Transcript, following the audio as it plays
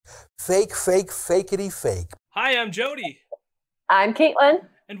fake, fakety fake. Hi, I'm Jody. I'm Caitlin.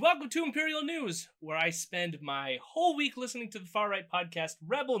 And welcome to Imperial News, where I spend my whole week listening to the far-right podcast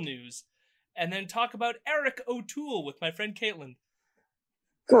Rebel News, and then talk about Eric O'Toole with my friend Caitlin.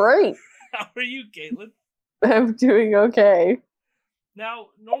 Great. How are you, Caitlin? I'm doing okay. Now,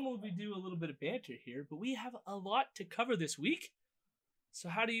 normally we do a little bit of banter here, but we have a lot to cover this week. So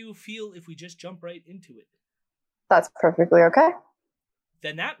how do you feel if we just jump right into it? That's perfectly okay.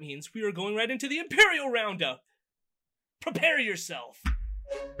 Then that means we are going right into the Imperial Roundup. Prepare yourself.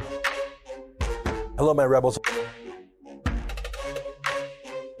 Hello, my rebels.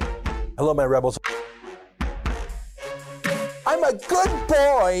 Hello, my rebels. I'm a good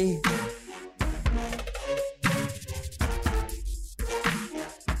boy.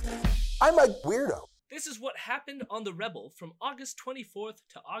 I'm a weirdo. This is what happened on The Rebel from August 24th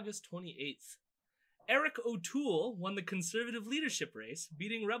to August 28th. Eric O'Toole won the Conservative leadership race,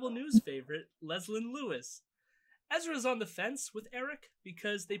 beating Rebel News favorite Leslyn Lewis. Ezra's on the fence with Eric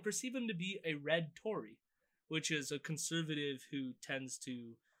because they perceive him to be a red Tory, which is a conservative who tends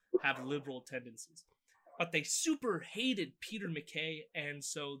to have liberal tendencies. But they super hated Peter MacKay, and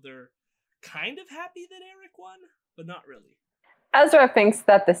so they're kind of happy that Eric won, but not really. Ezra thinks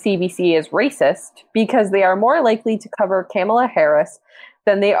that the CBC is racist because they are more likely to cover Kamala Harris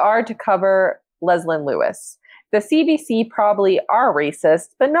than they are to cover Leslyn Lewis. The CBC probably are racist,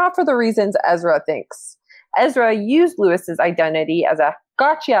 but not for the reasons Ezra thinks. Ezra used Lewis's identity as a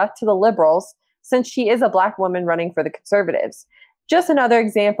gotcha to the Liberals since she is a Black woman running for the Conservatives. Just another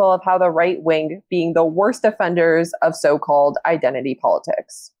example of how the right wing being the worst offenders of so-called identity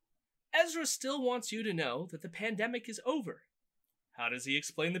politics. Ezra still wants you to know that the pandemic is over. How does he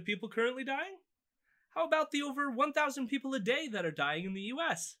explain the people currently dying? How about the over 1,000 people a day that are dying in the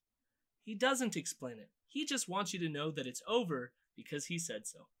US? He doesn't explain it. He just wants you to know that it's over because he said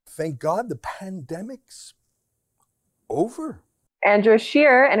so. Thank God the pandemic's over. Andrew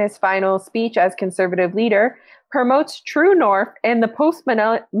Scheer, in his final speech as Conservative leader, promotes True North and the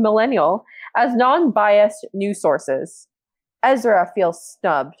Post-Millennial as non-biased news sources. Ezra feels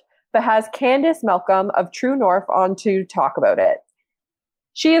snubbed, but has Candice Malcolm of True North on to talk about it.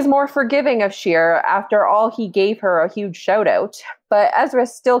 She is more forgiving of Scheer after all he gave her a huge shout out, but Ezra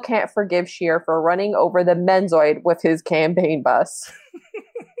still can't forgive Scheer for running over the Menzoid with his campaign bus.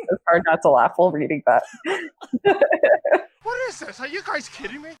 It's hard not to laugh while reading that. What is this? Are you guys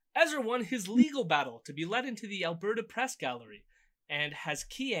kidding me? Ezra won his legal battle to be let into the Alberta Press Gallery and has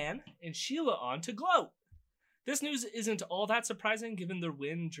Kian and Sheila on to gloat. This news isn't all that surprising given their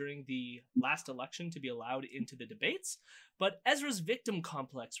win during the last election to be allowed into the debates, but Ezra's victim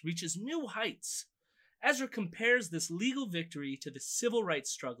complex reaches new heights. Ezra compares this legal victory to the civil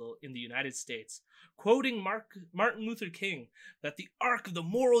rights struggle in the United States, quoting Martin Luther King that the arc of the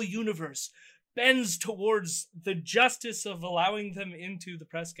moral universe bends towards the justice of allowing them into the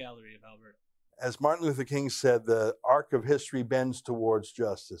press gallery of Alberta. As Martin Luther King said, the arc of history bends towards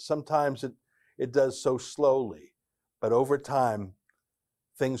justice. Sometimes it does so slowly, but over time,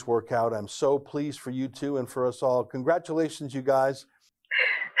 things work out. I'm so pleased for you two and for us all. Congratulations, you guys.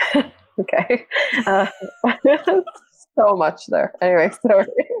 Okay. So much there. Anyway, sorry.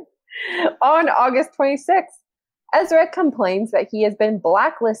 On August 26th, Ezra complains that he has been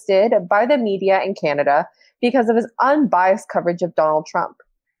blacklisted by the media in Canada because of his unbiased coverage of Donald Trump.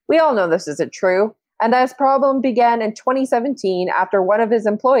 We all know this isn't true, and that his problem began in 2017 after one of his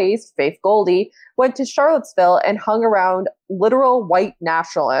employees, Faith Goldie, went to Charlottesville and hung around literal white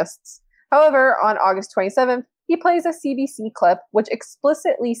nationalists. However, on August 27th, he plays a CBC clip which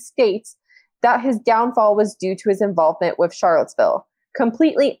explicitly states that his downfall was due to his involvement with Charlottesville,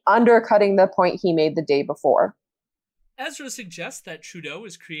 completely undercutting the point he made the day before. Ezra suggests that Trudeau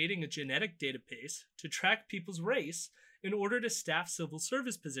is creating a genetic database to track people's race in order to staff civil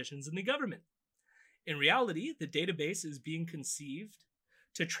service positions in the government. In reality, the database is being conceived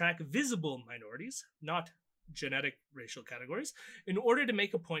to track visible minorities, not genetic racial categories, in order to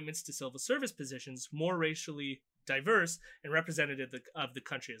make appointments to civil service positions more racially diverse and representative of the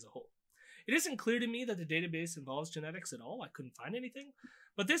country as a whole. It isn't clear to me that the database involves genetics at all. I couldn't find anything.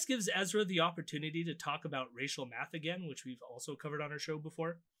 But this gives Ezra the opportunity to talk about racial math again, which we've also covered on our show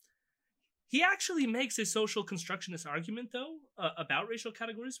before. He actually makes a social constructionist argument, though, about racial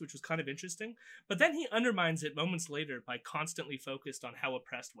categories, which was kind of interesting. But then he undermines it moments later by constantly focused on how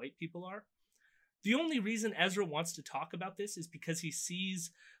oppressed white people are. The only reason Ezra wants to talk about this is because he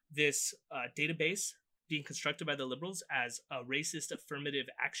sees this database being constructed by the Liberals as a racist affirmative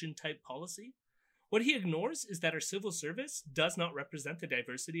action type policy. What he ignores is that our civil service does not represent the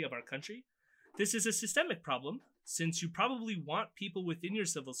diversity of our country. This is a systemic problem since you probably want people within your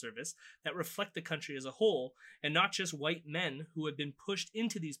civil service that reflect the country as a whole, and not just white men who have been pushed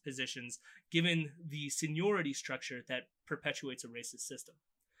into these positions given the seniority structure that perpetuates a racist system.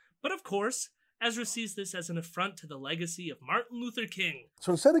 But of course, Ezra sees this as an affront to the legacy of Martin Luther King.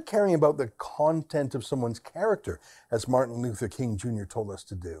 So instead of caring about the content of someone's character, as Martin Luther King Jr. told us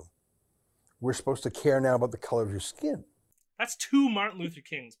to do, we're supposed to care now about the color of your skin. That's 2 Martin Luther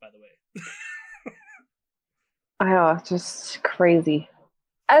Kings, by the way. I know, it's just crazy.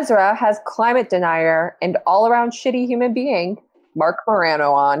 Ezra has climate denier and all-around shitty human being, Mark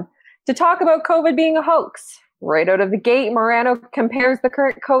Morano, on to talk about COVID being a hoax. Right out of the gate, Morano compares the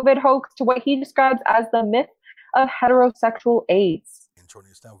current COVID hoax to what he describes as the myth of heterosexual AIDS. And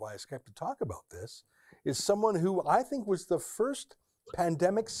joining us now via Skype to talk about this is someone who I think was the first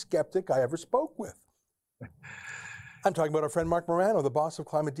pandemic skeptic I ever spoke with. I'm talking about our friend Mark Morano, the boss of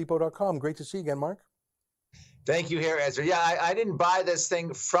ClimateDepot.com. Great to see you again, Mark. Thank you here, Ezra. Yeah, I didn't buy this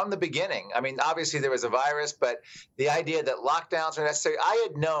thing from the beginning. I mean, obviously there was a virus, but the idea that lockdowns are necessary, I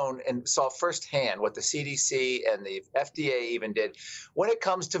had known and saw firsthand what the CDC and the FDA even did when it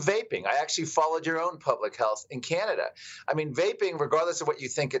comes to vaping. I actually followed your own public health in Canada. I mean, vaping, regardless of what you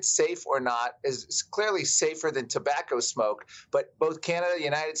think it's safe or not, is clearly safer than tobacco smoke. But both Canada, the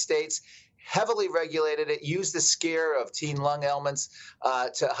United States, heavily regulated it, used the scare of teen lung ailments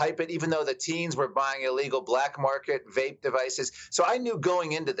to hype it, even though the teens were buying illegal black market vape devices. So I knew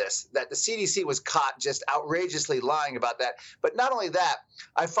going into this that the CDC was caught just outrageously lying about that. But not only that,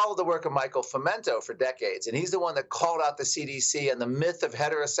 I followed the work of Michael Fomento for decades, and he's the one that called out the CDC and the myth of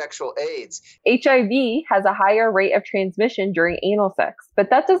heterosexual AIDS. HIV has a higher rate of transmission during anal sex,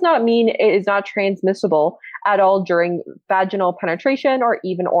 but that does not mean it is not transmissible at all during vaginal penetration or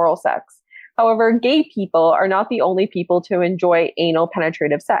even oral sex. However, gay people are not the only people to enjoy anal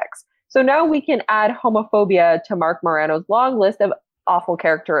penetrative sex. So now we can add homophobia to Mark Morano's long list of awful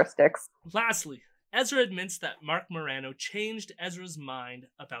characteristics. Lastly, Ezra admits that Mark Morano changed Ezra's mind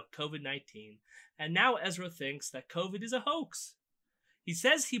about COVID-19, and now Ezra thinks that COVID is a hoax. He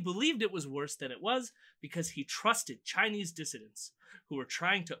says he believed it was worse than it was because he trusted Chinese dissidents who were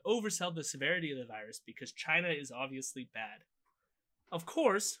trying to oversell the severity of the virus because China is obviously bad. Of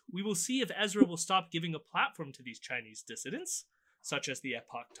course, we will see if Ezra will stop giving a platform to these Chinese dissidents, such as the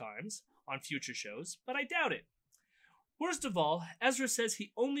Epoch Times, on future shows, but I doubt it. Worst of all, Ezra says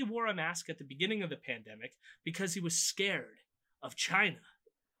he only wore a mask at the beginning of the pandemic because he was scared of China.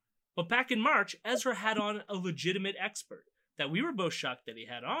 But back in March, Ezra had on a legitimate expert that we were both shocked that he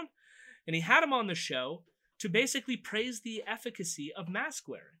had on, and he had him on the show to basically praise the efficacy of mask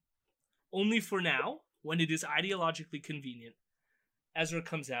wearing. Only for now, when it is ideologically convenient, Ezra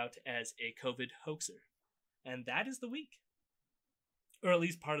comes out as a COVID hoaxer. And that is the week. Or at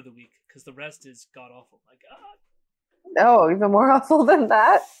least part of the week, because the rest is god-awful. My God. No, even more awful than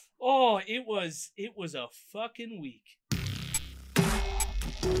that. Oh, it was a fucking week.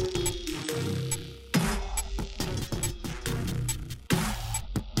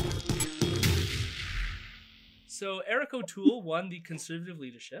 So Eric O'Toole won the Conservative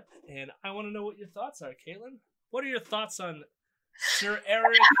leadership, and I want to know what your thoughts are, Caitlin. What are your thoughts on Sir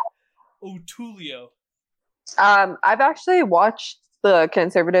Eric O'Toole? I've actually watched the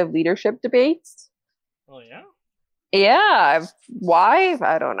Conservative leadership debates. Oh, yeah? Yeah. Why?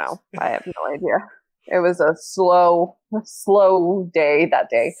 I don't know. I have no idea. It was a slow day that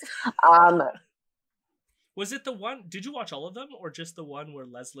day. Was it the one? Did you watch all of them, or just the one where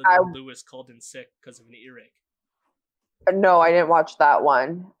Leslyn Lewis called in sick because of an earache? No, I didn't watch that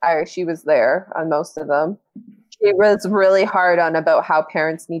one. She was there on most of them. It was really hard on about how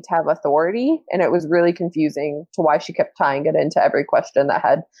parents need to have authority, and it was really confusing to why she kept tying it into every question that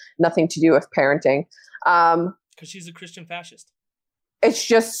had nothing to do with parenting. Because she's a Christian fascist. It's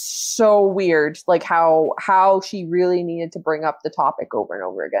just so weird, like how she really needed to bring up the topic over and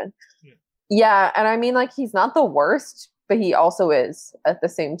over again. Yeah, and I mean, like, he's not the worst, but he also is at the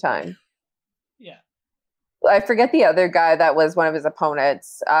same time. Yeah. I forget the other guy that was one of his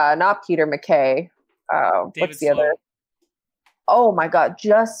opponents. Not Peter MacKay. What's the other? Oh my God,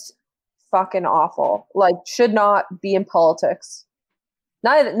 just fucking awful. Like, should not be in politics.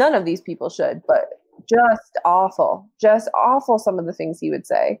 None of these people should, but just awful. Just awful, some of the things he would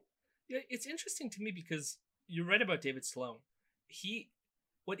say. Yeah, it's interesting to me because you're right about David Sloan.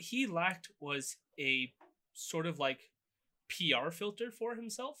 What he lacked was a sort of like PR filter for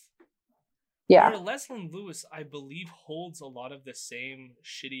himself. Yeah. Where Leslyn Lewis, I believe, holds a lot of the same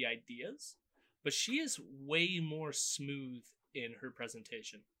shitty ideas, but she is way more smooth in her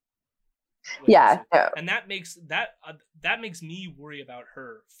presentation. Yeah. No. And that makes me worry about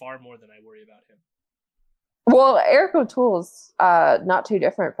her far more than I worry about him. Well, Eric O'Toole's not too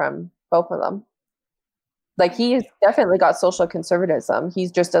different from both of them. Like, he's definitely got social conservatism. He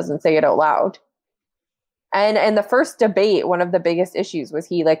just doesn't say it out loud. And in the first debate, one of the biggest issues was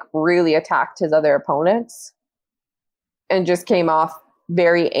he like really attacked his other opponents and just came off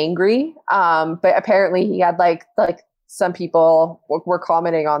very angry. But apparently he had like some people were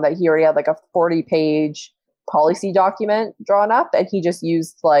commenting on that he already had like a 40-page policy document drawn up, and he just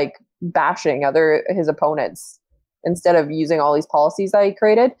used like bashing his opponents instead of using all these policies that he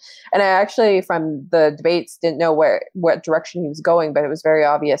created. And I actually, from the debates, didn't know what direction he was going, but it was very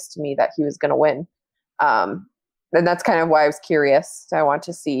obvious to me that he was going to win. And that's kind of why I was curious. I want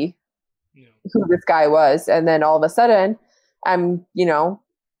to see who this guy was. And then all of a sudden, I'm,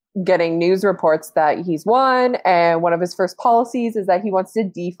 getting news reports that he's won. And one of his first policies is that he wants to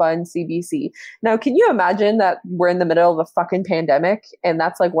defund CBC. Now, can you imagine that we're in the middle of a fucking pandemic and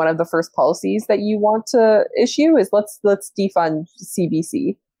that's like one of the first policies that you want to issue is let's defund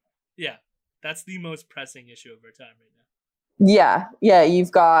CBC? Yeah, that's the most pressing issue of our time right now. Yeah.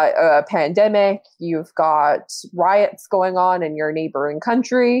 You've got a pandemic. You've got riots going on in your neighboring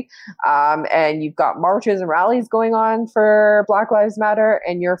country. And you've got marches and rallies going on for Black Lives Matter.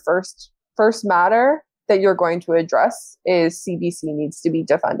 And your first matter that you're going to address is CBC needs to be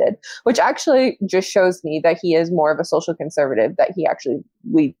defunded, which actually just shows me that he is more of a social conservative that he actually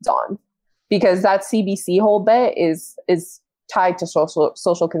leads on, because that CBC whole bit is tied to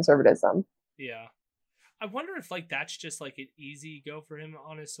social conservatism. Yeah. I wonder if like that's just like an easy go for him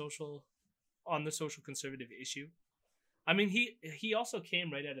on the social conservative issue. I mean, he also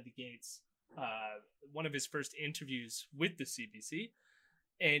came right out of the gates. One of his first interviews with the CBC,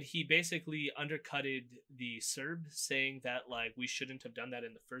 and he basically undercutted the CERB, saying that like we shouldn't have done that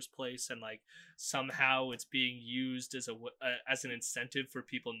in the first place, and like somehow it's being used as an incentive for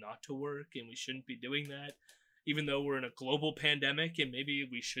people not to work, and we shouldn't be doing that, even though we're in a global pandemic, and maybe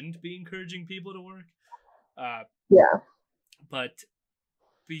we shouldn't be encouraging people to work. But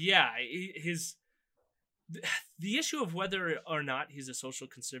yeah, the issue of whether or not he's a social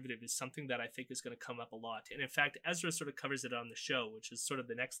conservative is something that I think is going to come up a lot. And in fact, Ezra sort of covers it on the show, which is sort of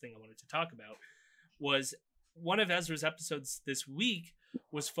the next thing I wanted to talk about. Was one of Ezra's episodes this week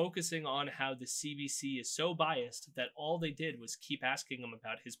was focusing on how the CBC is so biased that all they did was keep asking him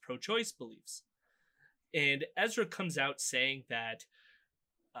about his pro-choice beliefs. And Ezra comes out saying that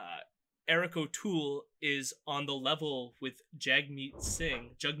Eric O'Toole is on the level with Jagmeet Singh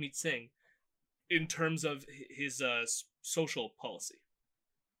in terms of his social policy.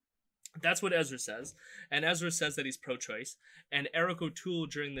 That's what Ezra says. And Ezra says that he's pro-choice. And Eric O'Toole,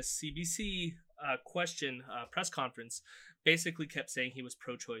 during the CBC press conference, basically kept saying he was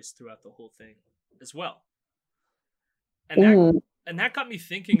pro-choice throughout the whole thing as well. And that got me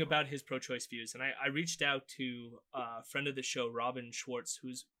thinking about his pro-choice views. And I reached out to a friend of the show, Robin Schwartz,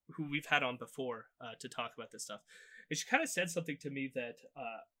 who we've had on before to talk about this stuff. And she kind of said something to me that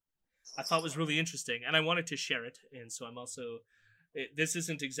I thought was really interesting, and I wanted to share it. And so I'm also, this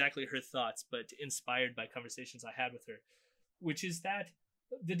isn't exactly her thoughts, but inspired by conversations I had with her, which is that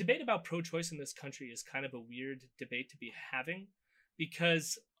the debate about pro-choice in this country is kind of a weird debate to be having,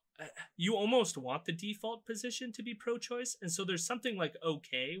 because you almost want the default position to be pro-choice. And so there's something like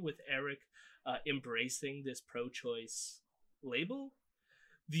okay with Eric embracing this pro-choice label.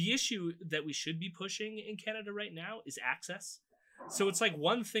 The issue that we should be pushing in Canada right now is access. So it's like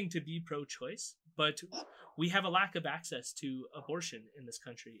one thing to be pro-choice, but we have a lack of access to abortion in this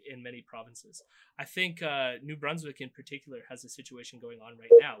country in many provinces. I think New Brunswick in particular has a situation going on right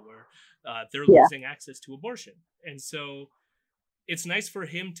now where they're losing access to abortion. And so it's nice for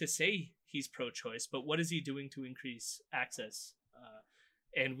him to say he's pro-choice, but what is he doing to increase access?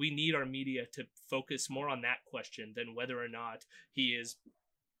 And we need our media to focus more on that question than whether or not he is,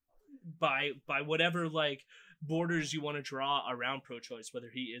 by whatever like borders you want to draw around pro-choice, whether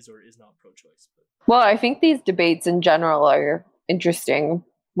he is or is not pro-choice. Well, I think these debates in general are interesting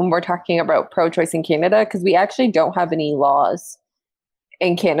when we're talking about pro-choice in Canada, because we actually don't have any laws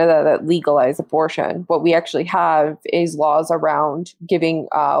in Canada that legalize abortion. What we actually have is laws around giving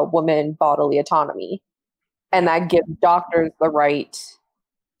women bodily autonomy, and that gives doctors the right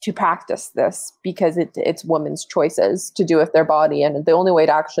to practice this because it's women's choices to do with their body. And the only way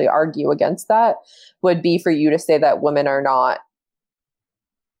to actually argue against that would be for you to say that women are not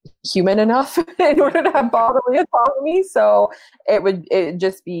human enough in order to have bodily autonomy. So it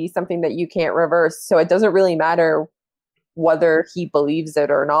just be something that you can't reverse. So it doesn't really matter whether he believes it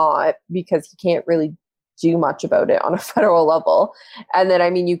or not, because he can't really do much about it on a federal level. And then,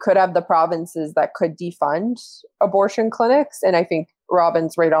 I mean, you could have the provinces that could defund abortion clinics. And I think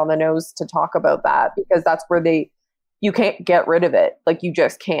Robin's right on the nose to talk about that, because that's where you can't get rid of it. Like, you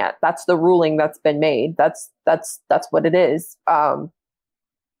just can't. That's the ruling that's been made. That's what it is.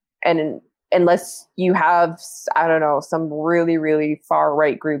 And unless you have, I don't know, some really, really far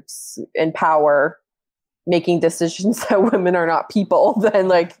right groups in power making decisions that women are not people, then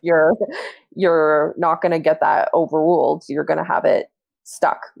like you're not going to get that overruled. You're going to have it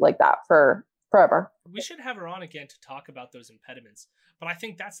stuck like that for forever. We should have her on again to talk about those impediments. But I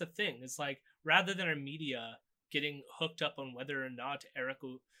think that's the thing. It's like, rather than our media getting hooked up on whether or not Eric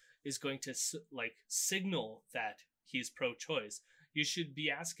is going to like signal that he's pro-choice, you should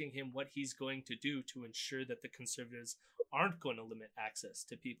be asking him what he's going to do to ensure that the Conservatives aren't going to limit access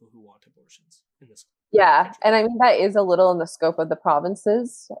to people who want abortions in this country. Yeah, and I mean, that is a little in the scope of the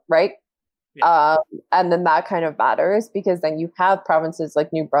provinces, right? Yeah. And then that kind of matters, because then you have provinces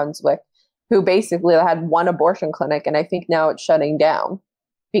like New Brunswick who basically had one abortion clinic, and I think now it's shutting down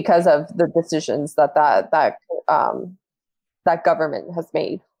because of the decisions that government has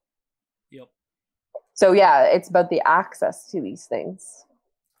made. Yep. So yeah, it's about the access to these things.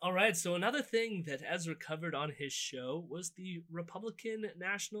 All right, so another thing that Ezra covered on his show was the Republican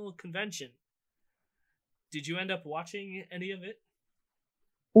National Convention. Did you end up watching any of it?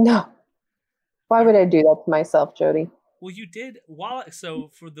 No. Why would I do that to myself, Jody? Well, you did.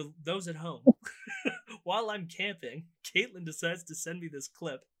 For those at home, while I'm camping, Caitlin decides to send me this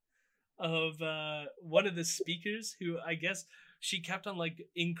clip of one of the speakers who, I guess, she kept on like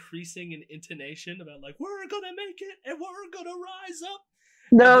increasing in intonation about like, we're gonna make it and we're gonna rise up.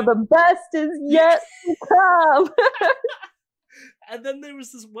 No, the best is yet to come. And then there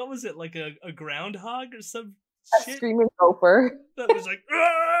was this, what was it, like a groundhog or some shit? Screaming gopher. That was like,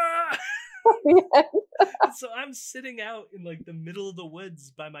 "Argh!" Yeah. And so I'm sitting out in like the middle of the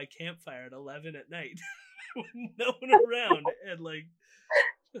woods by my campfire at 11 at night with no one around, and like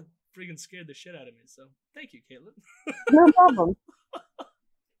freaking scared the shit out of me. So thank you, Caitlin. No problem.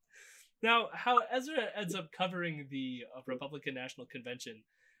 Now, how Ezra ends up covering the Republican National Convention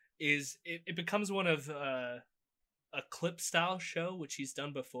is it becomes one of a clip style show, which he's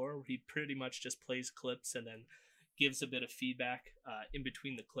done before, where he pretty much just plays clips and then gives a bit of feedback in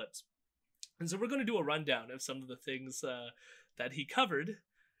between the clips. And so we're going to do a rundown of some of the things that he covered,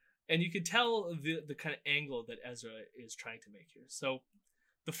 and you can tell the kind of angle that Ezra is trying to make here. So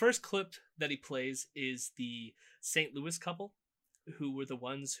the first clip that he plays is the St. Louis couple, who were the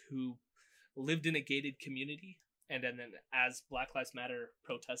ones who lived in a gated community, and then as Black Lives Matter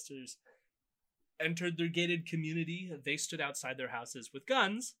protesters entered their gated community, they stood outside their houses with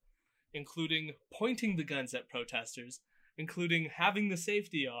guns, including pointing the guns at protesters, including having the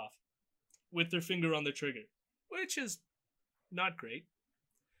safety off with their finger on the trigger, which is not great.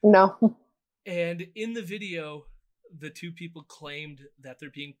 No. And in the video, the two people claimed that they're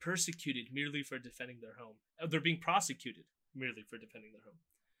being persecuted merely for defending their home. They're being prosecuted merely for defending their home.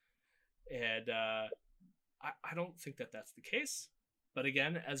 And I don't think that that's the case. But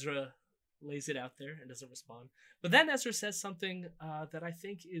again, Ezra lays it out there and doesn't respond. But then Ezra says something that I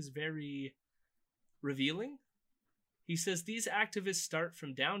think is very revealing. He says, these activists start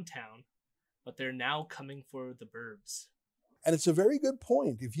from downtown, but they're now coming for the burbs. And it's a very good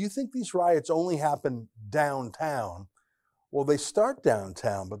point. If you think these riots only happen downtown, well, they start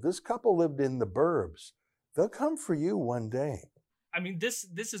downtown, but this couple lived in the burbs. They'll come for you one day. I mean, this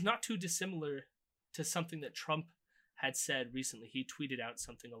is not too dissimilar to something that Trump had said recently. He tweeted out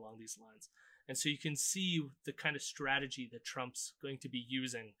something along these lines. And so you can see the kind of strategy that Trump's going to be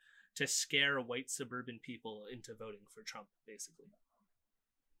using to scare white suburban people into voting for Trump, basically.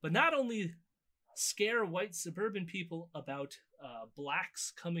 But not only scare white suburban people about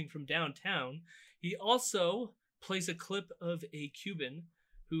blacks coming from downtown, he also plays a clip of a Cuban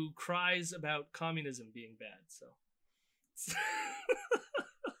who cries about communism being bad. So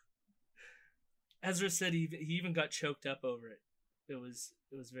Ezra said he even got choked up over it. It was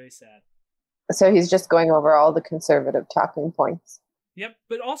very sad. So he's just going over all the conservative talking points. Yep,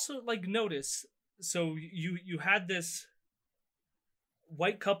 but also like notice, so you had this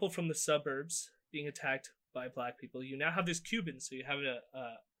white couple from the suburbs being attacked by black people. You now have this Cuban, so you have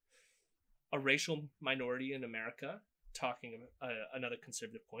a racial minority in America talking another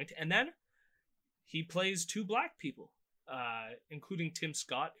conservative point, and then he plays two black people, including Tim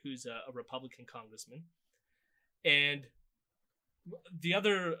Scott, who's a Republican congressman, and the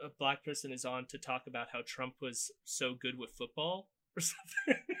other black person is on to talk about how Trump was so good with football or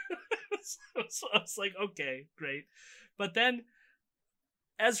something. So I was like, okay, great. But then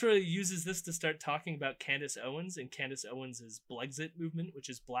Ezra uses this to start talking about Candace Owens and Candace Owens' Blexit movement, which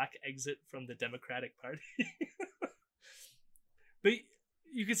is black exit from the Democratic Party. But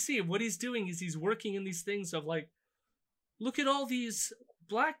you can see what he's doing is he's working in these things of like, look at all these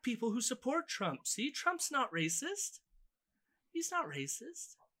black people who support Trump. See, Trump's not racist. He's not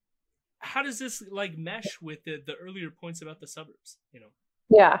racist. How does this like mesh with the earlier points about the suburbs, you know?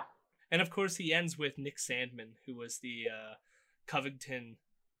 Yeah. And of course he ends with Nick Sandman, who was the Covington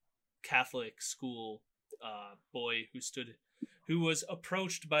Catholic school boy who was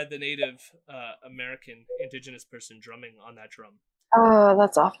approached by the Native American indigenous person drumming on that drum. Oh,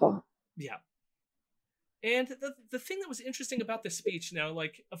 that's awful. Yeah. And the thing that was interesting about this speech, now,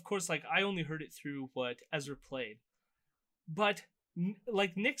 like, of course, like, I only heard it through what Ezra played. But,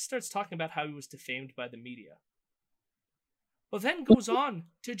 like, Nick starts talking about how he was defamed by the media. But then goes on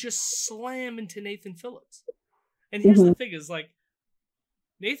to just slam into Nathan Phillips. And here's the thing is, like,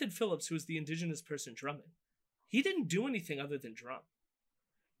 Nathan Phillips, who was the indigenous person drumming, he didn't do anything other than drum.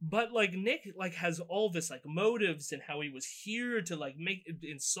 But like Nick like has all this like motives and how he was here to like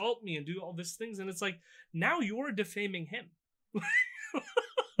insult me and do all these things, and it's like now you're defaming him.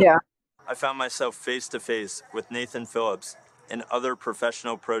 Yeah. I found myself face to face with Nathan Phillips and other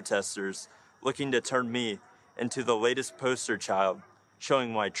professional protesters looking to turn me into the latest poster child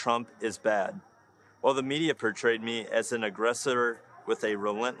showing why Trump is bad. While the media portrayed me as an aggressor with a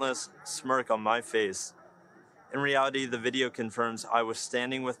relentless smirk on my face, in reality, the video confirms I was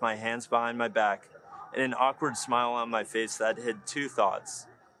standing with my hands behind my back and an awkward smile on my face that hid two thoughts.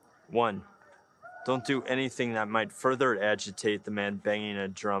 One, don't do anything that might further agitate the man banging a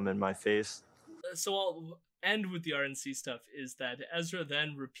drum in my face. So I'll end with the RNC stuff is that Ezra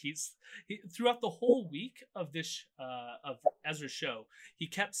then repeats throughout the whole week of this of Ezra's show, he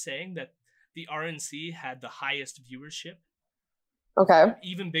kept saying that the RNC had the highest viewership. Okay.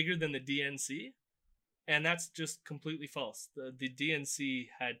 Even bigger than the DNC. And that's just completely false. The DNC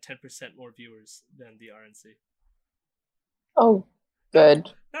had 10% more viewers than the RNC. Oh,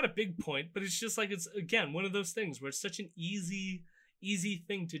 good. Not a big point, but it's just like, it's, again, one of those things where it's such an easy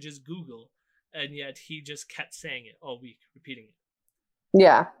thing to just Google. And yet he just kept saying it all week, repeating it.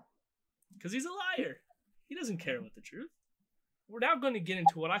 Yeah. Because he's a liar. He doesn't care about the truth. We're now going to get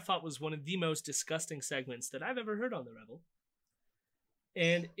into what I thought was one of the most disgusting segments that I've ever heard on The Rebel.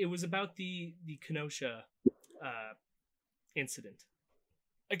 And it was about the Kenosha incident.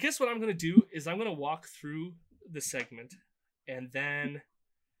 I guess what I'm going to do is I'm going to walk through the segment, and then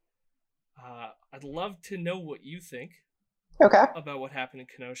I'd love to know what you think about what happened in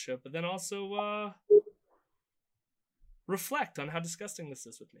Kenosha, but then also reflect on how disgusting this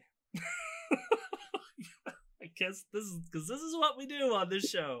is with me. I guess this is what we do on this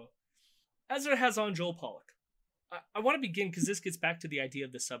show. Ezra has on Joel Pollak. I want to begin because this gets back to the idea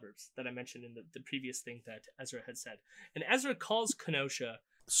of the suburbs that I mentioned in the previous thing that Ezra had said. And Ezra calls Kenosha.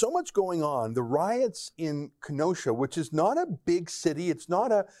 So much going on. The riots in Kenosha, which is not a big city. It's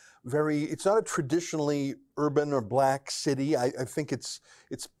not a traditionally urban or black city. I think it's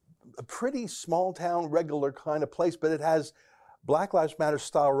a pretty small town, regular kind of place, but it has Black Lives Matter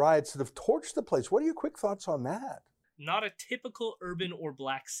style riots that have torched the place. What are your quick thoughts on that? Not a typical urban or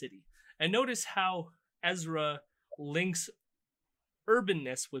black city. And notice how Ezra links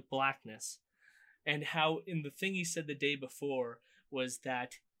urbanness with blackness, and how in the thing he said the day before was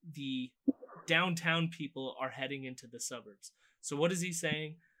that the downtown people are heading into the suburbs. So what is he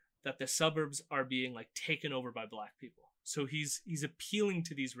saying? That the suburbs are being like taken over by black people. So he's appealing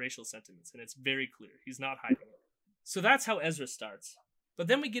to these racial sentiments, and it's very clear. He's not hiding it. So that's how Ezra starts. But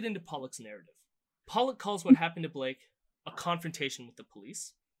then we get into Pollak's narrative. Pollak calls what happened to Blake a confrontation with the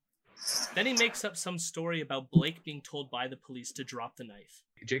police. Then he makes up some story about Blake being told by the police to drop the knife.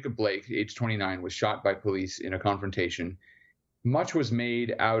 Jacob Blake, age 29, was shot by police in a confrontation. Much was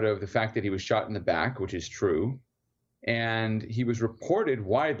made out of the fact that he was shot in the back, which is true, and he was reported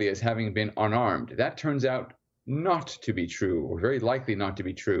widely as having been unarmed. That turns out not to be true, or very likely not to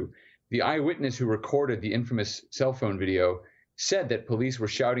be true. The eyewitness who recorded the infamous cell phone video said that police were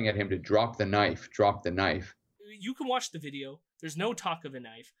shouting at him to drop the knife, drop the knife. You can watch the video. There's no talk of a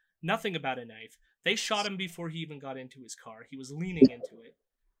knife. Nothing about a knife. They shot him before he even got into his car. He was leaning into it.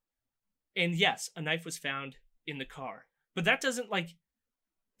 And yes, a knife was found in the car. But that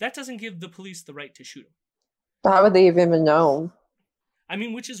doesn't give the police the right to shoot him. How would they even know? I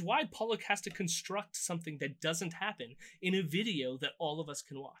mean, which is why Pollak has to construct something that doesn't happen in a video that all of us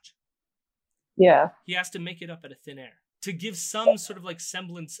can watch. Yeah. He has to make it up out of thin air to give some sort of like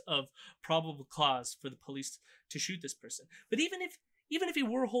semblance of probable cause for the police to shoot this person. But even if he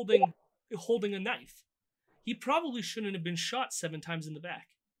were holding a knife, he probably shouldn't have been shot 7 times in the back.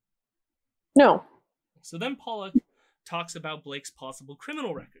 No. So then Pollak talks about Blake's possible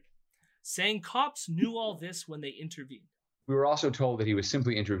criminal record, saying cops knew all this when they intervened. We were also told that he was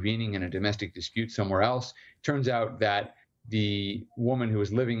simply intervening in a domestic dispute somewhere else. Turns out that the woman who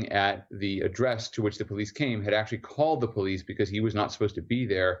was living at the address to which the police came had actually called the police because he was not supposed to be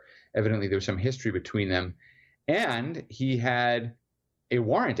there. Evidently, there was some history between them. And he had a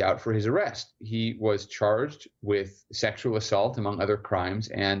warrant out for his arrest. He was charged with sexual assault, among other crimes,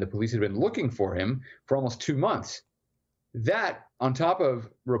 and the police had been looking for him for almost 2 months. That, on top of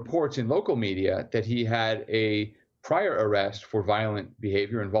reports in local media that he had a prior arrest for violent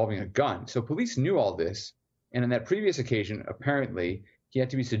behavior involving a gun. So police knew all this. And on that previous occasion, apparently, he had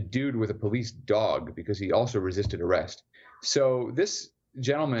to be subdued with a police dog because he also resisted arrest. So this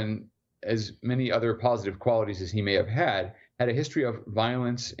gentleman, as many other positive qualities as he may have had a history of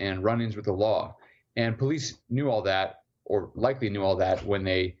violence and run-ins with the law. And police knew all that, or likely knew all that, when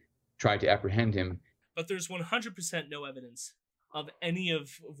they tried to apprehend him. But there's 100% no evidence of any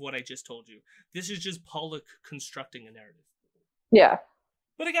of what I just told you. This is just Pollock constructing a narrative. Yeah.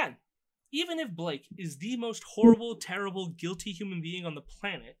 But again, even if Blake is the most horrible, terrible, guilty human being on the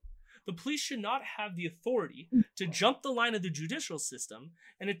planet, the police should not have the authority to jump the line of the judicial system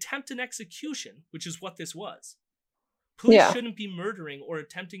and attempt an execution, which is what this was. Police shouldn't be murdering or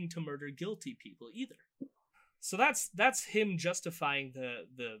attempting to murder guilty people either. So that's him justifying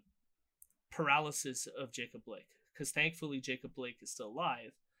the paralysis of Jacob Blake. Because thankfully Jacob Blake is still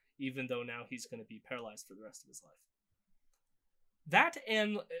alive, even though now he's going to be paralyzed for the rest of his life. That,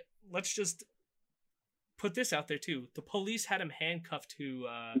 and let's just put this out there too. The police had him handcuffed to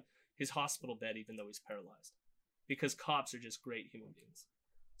his hospital bed even though he's paralyzed. Because cops are just great human beings.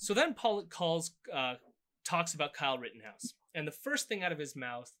 So then Pollock talks about Kyle Rittenhouse. And the first thing out of his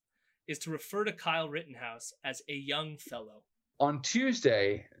mouth is to refer to Kyle Rittenhouse as a young fellow. On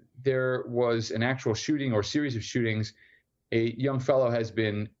Tuesday, there was an actual shooting or series of shootings. A young fellow has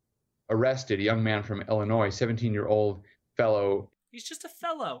been arrested, a young man from Illinois, 17-year-old fellow. He's just a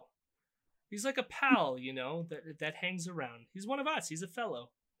fellow. He's like a pal, you know, that hangs around. He's one of us. He's a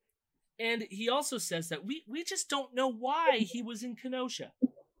fellow. And he also says that we just don't know why he was in Kenosha.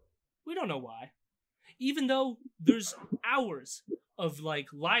 We don't know why. Even though there's hours of like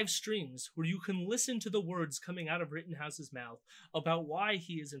live streams where you can listen to the words coming out of Rittenhouse's mouth about why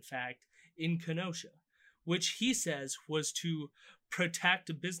he is in fact in Kenosha, which he says was to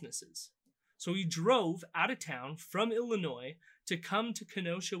protect businesses. So he drove out of town from Illinois to come to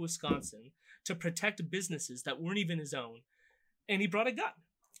Kenosha, Wisconsin to protect businesses that weren't even his own. And he brought a gun.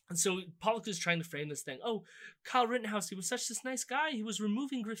 And so Pollock is trying to frame this thing. Oh, Kyle Rittenhouse, he was such this nice guy. He was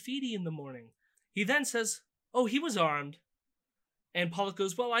removing graffiti in the morning. He then says, oh, he was armed. And Pollock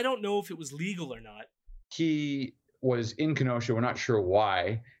goes, well, I don't know if it was legal or not. He was in Kenosha. We're not sure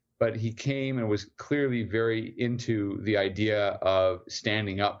why, but he came and was clearly very into the idea of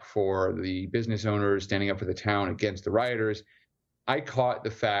standing up for the business owners, standing up for the town against the rioters. I caught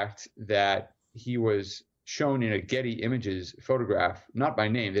the fact that he was shown in a Getty Images photograph, not by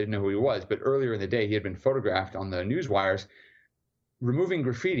name, they didn't know who he was, but earlier in the day he had been photographed on the news wires removing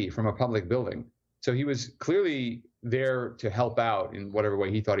graffiti from a public building. So he was clearly there to help out in whatever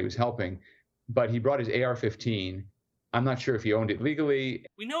way he thought he was helping, but he brought his AR-15. I'm not sure if he owned it legally.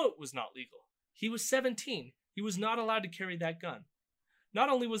 We know it was not legal. He was 17. He was not allowed to carry that gun. Not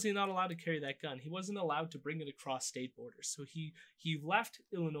only was he not allowed to carry that gun, he wasn't allowed to bring it across state borders. So he left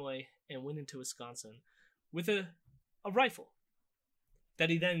Illinois and went into Wisconsin with a rifle that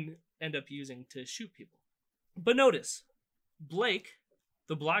he then ended up using to shoot people. But notice, Blake,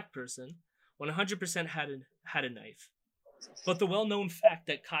 the black person, 100% had a knife. But the well-known fact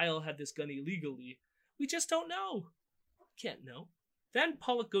that Kyle had this gun illegally, we just don't know. Can't know. Then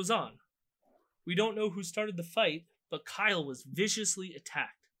Pollock goes on. We don't know who started the fight, but Kyle was viciously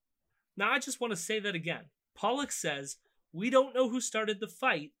attacked. Now I just want to say that again. Pollock says, we don't know who started the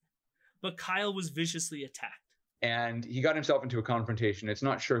fight, but Kyle was viciously attacked. And he got himself into a confrontation. It's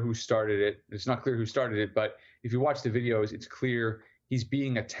not sure who started it. It's not clear who started it, but if you watch the videos, it's clear he's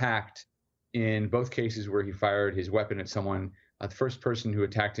being attacked in both cases where he fired his weapon at someone. The first person who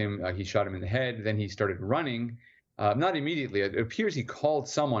attacked him, he shot him in the head. Then he started running. Not immediately. It appears he called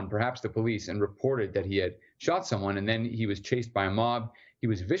someone, perhaps the police, and reported that he had shot someone. And then he was chased by a mob. He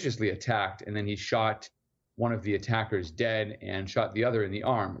was viciously attacked. And then he shot one of the attackers dead and shot the other in the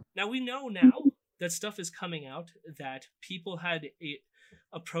arm. Now we know now that stuff is coming out that people had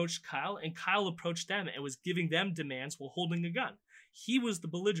approached Kyle and Kyle approached them and was giving them demands while holding a gun. He was the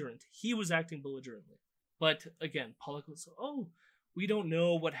belligerent. He was acting belligerently. But again, Pollock was, oh, we don't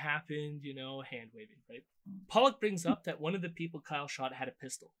know what happened, you know, hand waving, right? Pollock brings up that one of the people Kyle shot had a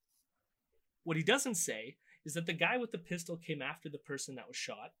pistol. What he doesn't say is that the guy with the pistol came after the person that was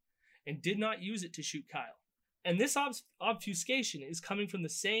shot and did not use it to shoot Kyle. And this obfuscation is coming from the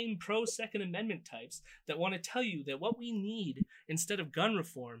same pro-Second Amendment types that want to tell you that what we need instead of gun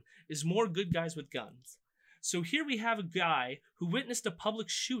reform is more good guys with guns. So here we have a guy who witnessed a public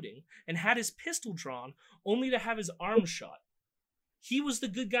shooting and had his pistol drawn only to have his arm shot. He was the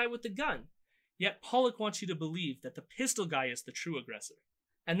good guy with the gun. Yet Pollock wants you to believe that the pistol guy is the true aggressor.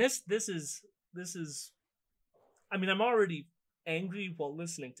 And this is I mean, I'm already angry while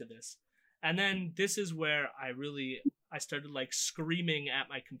listening to this. And then this is where I started like screaming at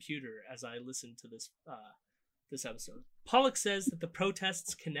my computer as I listened to this episode. Pollock says that the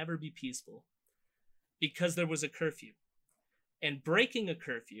protests can never be peaceful because there was a curfew, and breaking a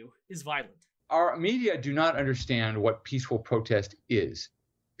curfew is violent. Our media do not understand what peaceful protest is.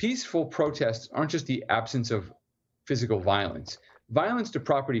 Peaceful protests aren't just the absence of physical violence. Violence to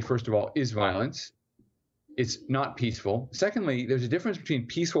property, first of all, is violence. It's not peaceful. Secondly, there's a difference between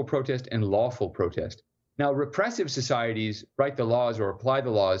peaceful protest and lawful protest. Now, repressive societies write the laws or apply the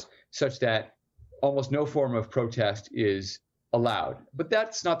laws such that almost no form of protest is allowed. But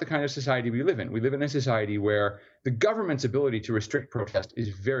that's not the kind of society we live in. We live in a society where the government's ability to restrict protest is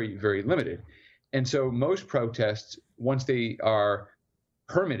very, very limited. And so most protests, once they are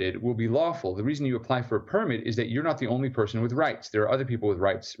permitted, will be lawful. The reason you apply for a permit is that you're not the only person with rights. There are other people with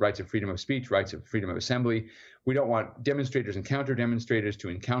rights of freedom of speech, rights of freedom of assembly. We don't want demonstrators and counter demonstrators to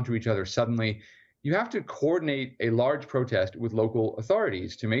encounter each other suddenly. You have to coordinate a large protest with local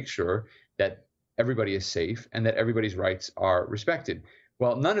authorities to make sure that everybody is safe and that everybody's rights are respected.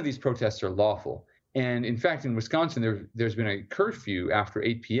 Well, none of these protests are lawful. And in fact, in Wisconsin, there's been a curfew after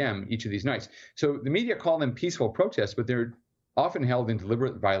 8 p.m. each of these nights. So the media call them peaceful protests, but they're often held in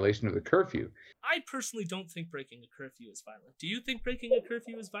deliberate violation of the curfew. I personally don't think breaking a curfew is violent. Do you think breaking a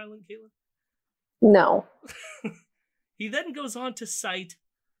curfew is violent, Caitlin? No. He then goes on to cite,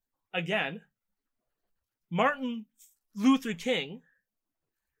 again, Martin Luther King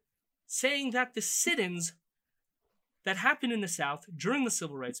saying that the sit-ins that happened in the South during the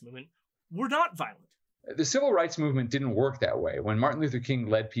Civil Rights Movement were not violent. The Civil Rights Movement didn't work that way. When Martin Luther King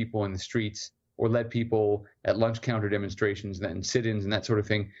led people in the streets or led people at lunch counter demonstrations and sit-ins and that sort of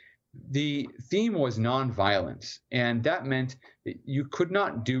thing, the theme was nonviolence. And that meant that you could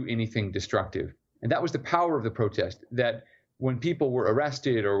not do anything destructive. And that was the power of the protest, that when people were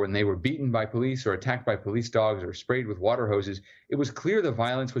arrested or when they were beaten by police or attacked by police dogs or sprayed with water hoses, it was clear the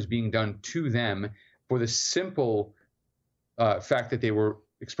violence was being done to them for the simple fact that they were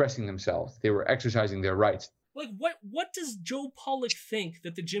expressing themselves. They were exercising their rights. Like, what does Joe Pollock think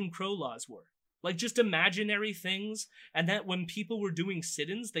that the Jim Crow laws were? Like, just imaginary things, and that when people were doing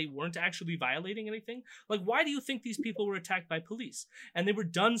sit-ins, they weren't actually violating anything? Like, why do you think these people were attacked by police? And they were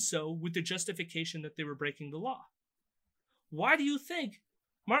done so with the justification that they were breaking the law. Why do you think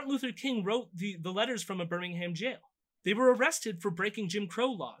Martin Luther King wrote the letters from a Birmingham jail? They were arrested for breaking Jim Crow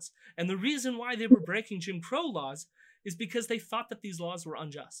laws. And the reason why they were breaking Jim Crow laws is because they thought that these laws were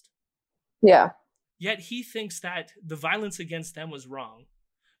unjust. Yeah. Yet he thinks that the violence against them was wrong,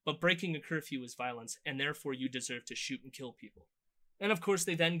 but breaking a curfew is violence, and therefore you deserve to shoot and kill people. And of course,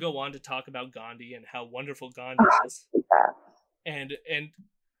 they then go on to talk about Gandhi and how wonderful Gandhi is. And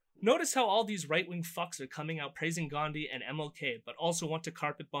notice how all these right-wing fucks are coming out praising Gandhi and MLK, but also want to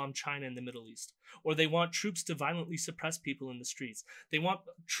carpet bomb China and the Middle East. Or they want troops to violently suppress people in the streets. They want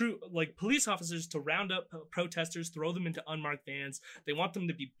police officers to round up protesters, throw them into unmarked vans. They want them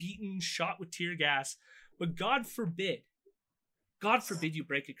to be beaten, shot with tear gas. But God forbid you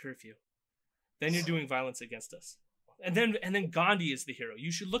break a curfew. Then you're doing violence against us. And then Gandhi is the hero.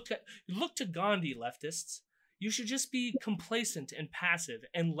 You should look to Gandhi, leftists. You should just be complacent and passive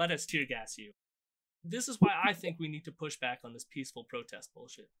and let us tear gas you. This is why I think we need to push back on this peaceful protest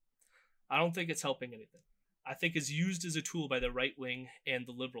bullshit. I don't think it's helping anything. I think it's used as a tool by the right wing and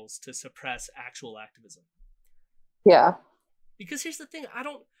the liberals to suppress actual activism. Yeah. Because here's the thing,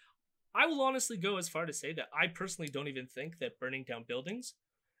 I will honestly go as far to say that I personally don't even think that burning down buildings,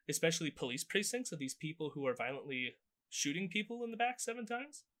 especially police precincts of these people who are violently shooting people in the back 7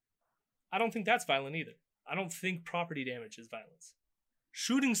 times, I don't think that's violent either. I don't think property damage is violence.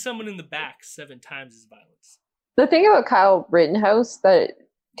 Shooting someone in the back 7 times is violence. The thing about Kyle Rittenhouse that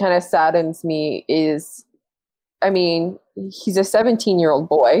kind of saddens me is, I mean, he's a 17-year-old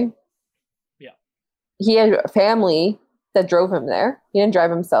boy. Yeah. He had a family that drove him there. He didn't drive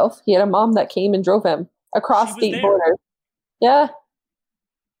himself. He had a mom that came and drove him across state borders. Yeah.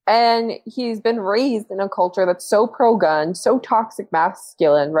 And he's been raised in a culture that's so pro-gun, so toxic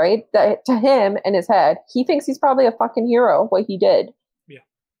masculine, right? That to him, in his head, he thinks he's probably a fucking hero, what he did. Yeah.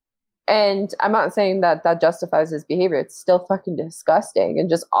 And I'm not saying that justifies his behavior. It's still fucking disgusting and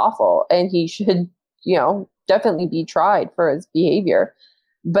just awful. And he should, definitely be tried for his behavior.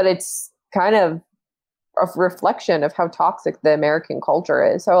 But it's kind of a reflection of how toxic the American culture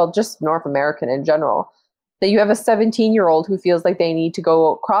is. So just North American in general. That you have a 17-year-old who feels like they need to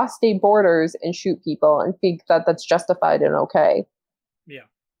go across state borders and shoot people and think that that's justified and okay. Yeah.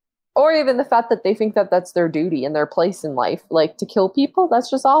 Or even the fact that they think that that's their duty and their place in life. Like, to kill people, that's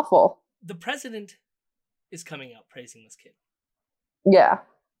just awful. The president is coming out praising this kid. Yeah.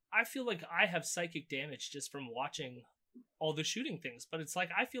 I feel like I have psychic damage just from watching all the shooting things, but it's like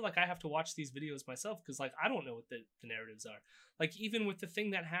I feel like I have to watch these videos myself because like I don't know what the narratives are. Like even with the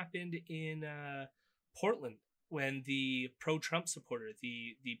thing that happened in Portland when the pro-Trump supporter,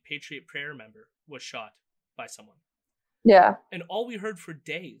 the Patriot Prayer member, was shot by someone. Yeah. And all we heard for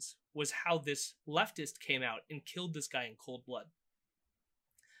days was how this leftist came out and killed this guy in cold blood.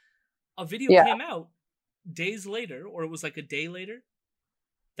 A video came out days later, or it was like a day later,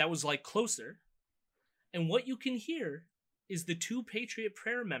 that was like closer. And what you can hear is the two Patriot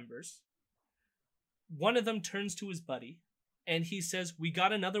Prayer members. One of them turns to his buddy and he says, "We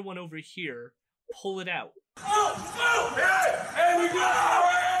got another one over here. Pull it out." Oh! Hey, we got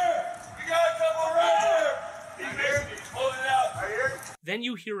a couple right here! Pull it out! I hear. Then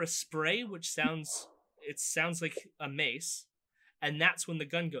you hear a spray, which sounds like a mace, and that's when the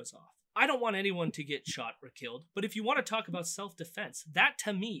gun goes off. I don't want anyone to get shot or killed, but if you want to talk about self-defense, that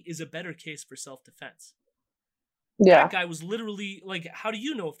to me is a better case for self-defense. Yeah. That guy was literally like, how do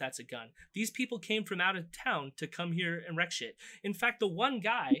you know if that's a gun? These people came from out of town to come here and wreck shit. In fact, the one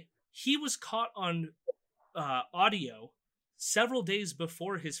guy, he was caught on audio several days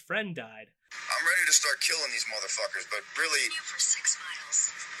before his friend died. I'm ready to start killing these motherfuckers, but really, for 6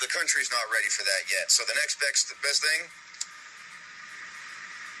 miles. The country's not ready for that yet. So the next best thing,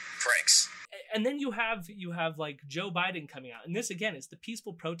 pranks. And then you have like Joe Biden coming out, and this again is the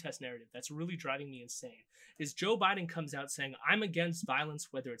peaceful protest narrative that's really driving me insane. Is Joe Biden comes out saying, "I'm against violence,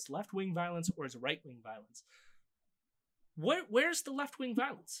 whether it's left-wing violence or it's right-wing violence." Where's the left-wing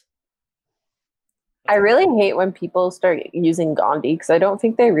violence? I really hate when people start using Gandhi because I don't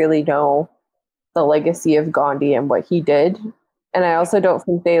think they really know the legacy of Gandhi and what he did. And I also don't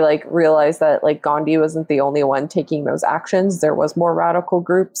think they like realize that like Gandhi wasn't the only one taking those actions. There was more radical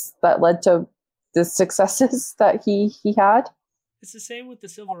groups that led to the successes that he had. It's the same with the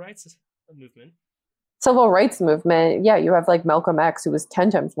civil rights movement. Civil rights movement, yeah, you have like Malcolm X, who was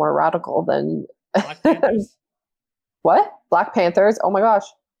 10 times more radical than Black Panthers. What? Black Panthers? Oh my gosh.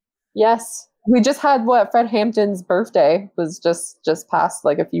 Yes. We just had Fred Hampton's birthday was just passed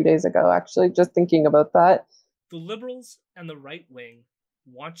like a few days ago, actually, just thinking about that. The liberals and the right wing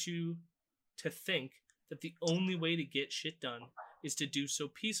want you to think that the only way to get shit done is to do so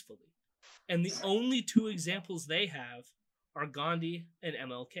peacefully. And the only two examples they have are Gandhi and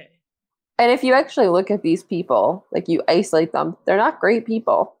MLK. And if you actually look at these people, like you isolate them, they're not great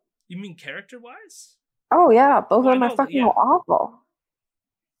people. You mean character-wise? Oh yeah, both of them are fucking awful.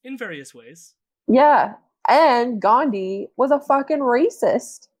 In various ways. Yeah, and Gandhi was a fucking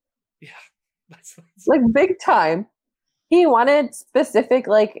racist. Yeah, that's like big time. He wanted specific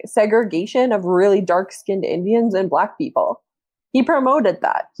like segregation of really dark-skinned Indians and black people. He promoted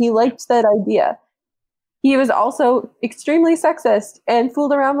that. He liked that idea. He was also extremely sexist and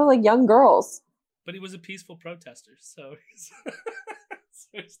fooled around with like young girls. But he was a peaceful protester, so he's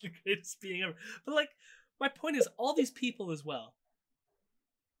the greatest being ever. But like, my point is, all these people as well.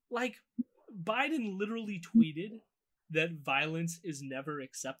 Like, Biden literally tweeted that violence is never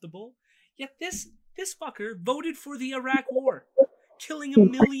acceptable. Yet this fucker voted for the Iraq War, killing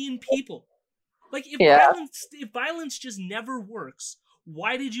 1 million people. Like, if violence just never works,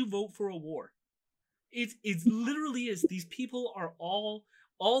 why did you vote for a war? It literally is. These people are all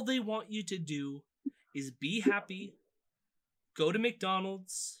they want you to do is be happy, go to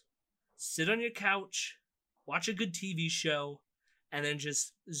McDonald's, sit on your couch, watch a good TV show, and then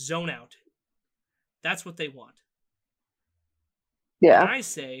just zone out. That's what they want. Yeah. And I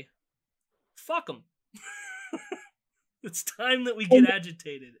say, fuck them. It's time that we get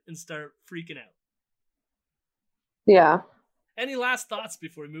agitated and start freaking out. Yeah. Any last thoughts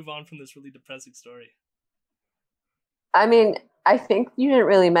before we move on from this really depressing story? I mean, I think you didn't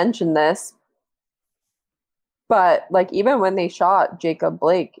really mention this, but like even when they shot Jacob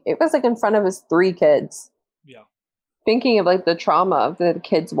Blake, it was like in front of his 3 kids. Yeah. Thinking of like the trauma of the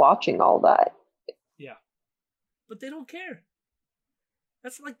kids watching all that. Yeah. But they don't care.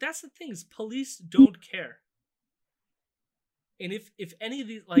 That's the thing, is police don't care. And if any of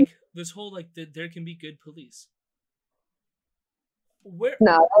these, like this whole like there can be good police.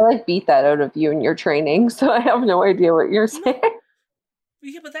 No, I like beat that out of you in your training, so I have no idea what you're saying.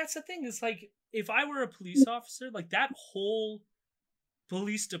 Yeah, but that's the thing. Is like, if I were a police officer, like that whole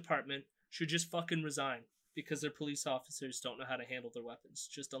police department should just fucking resign because their police officers don't know how to handle their weapons.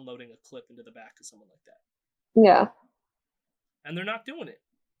 Just unloading a clip into the back of someone like that. Yeah. And they're not doing it.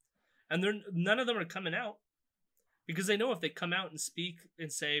 And none of them are coming out because they know if they come out and speak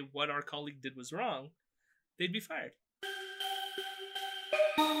and say what our colleague did was wrong, they'd be fired.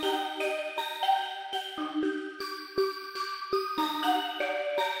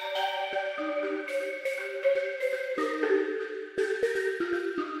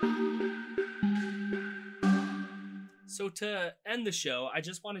 So to end the show, I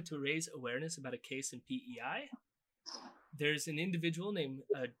just wanted to raise awareness about a case in PEI. There's an individual named,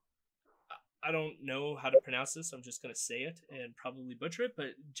 I don't know how to pronounce this, I'm just going to say it and probably butcher it,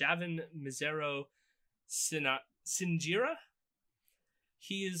 but Javin Mizero Sinjira.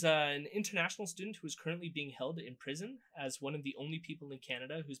 He is an international student who is currently being held in prison as one of the only people in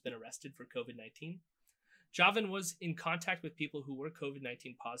Canada who's been arrested for COVID-19. Javin was in contact with people who were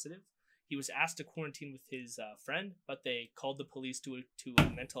COVID-19 positive. He was asked to quarantine with his friend, but they called the police to a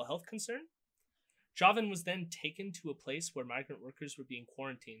mental health concern. Javin was then taken to a place where migrant workers were being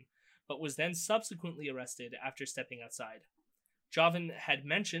quarantined, but was then subsequently arrested after stepping outside. Javin had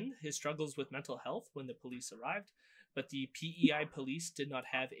mentioned his struggles with mental health when the police arrived, but the PEI police did not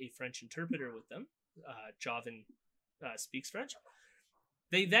have a French interpreter with them. Javin speaks French.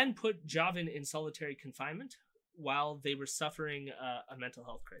 They then put Javin in solitary confinement while they were suffering a mental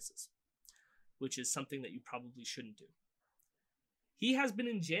health crisis, which is something that you probably shouldn't do. He has been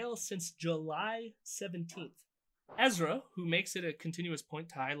in jail since July 17th. Ezra, who makes it a continuous point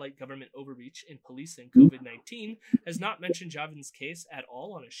to highlight government overreach in policing COVID-19, has not mentioned Javin's case at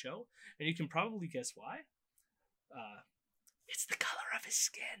all on his show, and you can probably guess why. It's the color of his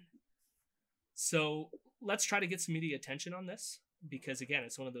skin. So let's try to get some media attention on this, because again,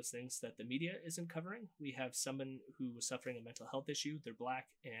 it's one of those things that the media isn't covering. We have someone who was suffering a mental health issue, they're black,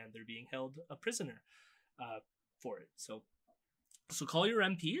 and they're being held a prisoner for it. So call your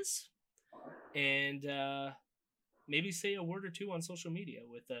MPs and maybe say a word or two on social media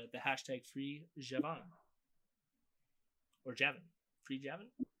with the hashtag FreeJavan. Or Javin. Free Javin?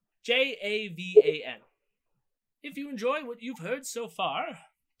 Javan. If you enjoy what you've heard so far,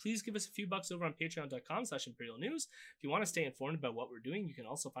 please give us a few bucks over on patreon.com/Imperial News. If you want to stay informed about what we're doing, you can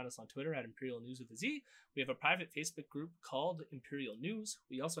also find us on Twitter at Imperial News with a Z. We have a private Facebook group called Imperial News.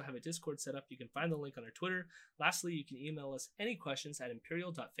 We also have a Discord set up. You can find the link on our Twitter. Lastly, you can email us any questions at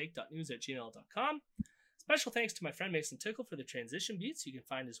imperial.fake.news@gmail.com. Special thanks to my friend Mason Tickle for the transition beats. You can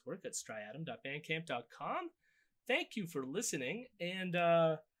find his work at striatum.bandcamp.com. Thank you for listening. And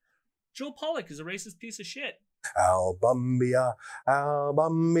Joel Pollack is a racist piece of shit. Albumbia,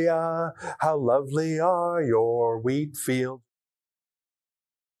 Albumbia, how lovely are your wheat fields.